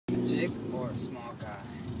big or small guy?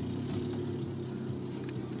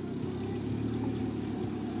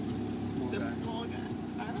 The small guy.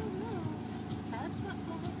 I don't know. That's not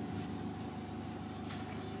small.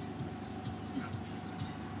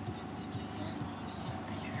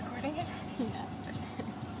 Are you recording it? Yeah.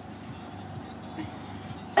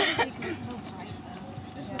 Because it's so bright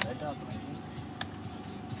though. Is it a dog blinking?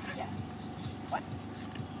 Yeah. What?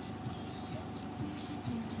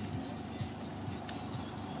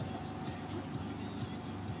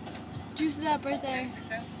 Do you see that right there? 6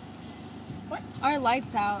 cents? What? Our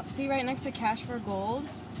light's out. See right next to Cash for Gold?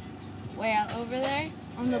 Way out over there?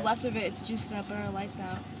 On the left of it, it's juiced up, but our light's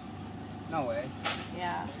out. No way.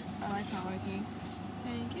 Yeah, our light's not working.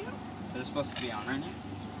 Thank you. They're supposed to be on, aren't you?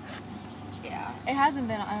 Yeah, it hasn't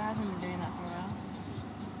been doing that for a while.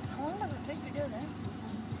 How long does it take to get in?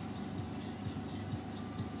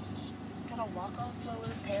 Gotta walk all slow with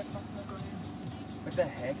his pants off the ground. What the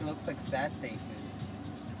heck? It looks like Sad Faces.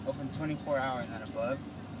 Open 24 hours and then above.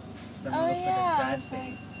 Someone looks like a sad it's like-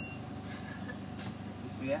 face. You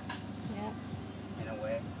see that? Yep. In a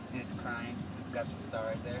way. And it's crying. It's got the star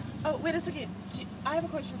right there. Oh, wait a second. I have a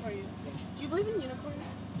question for you. Do you believe in unicorns?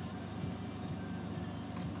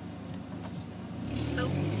 No.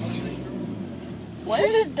 What? You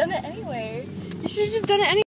should have just done it anyway. You should have just done it anyway.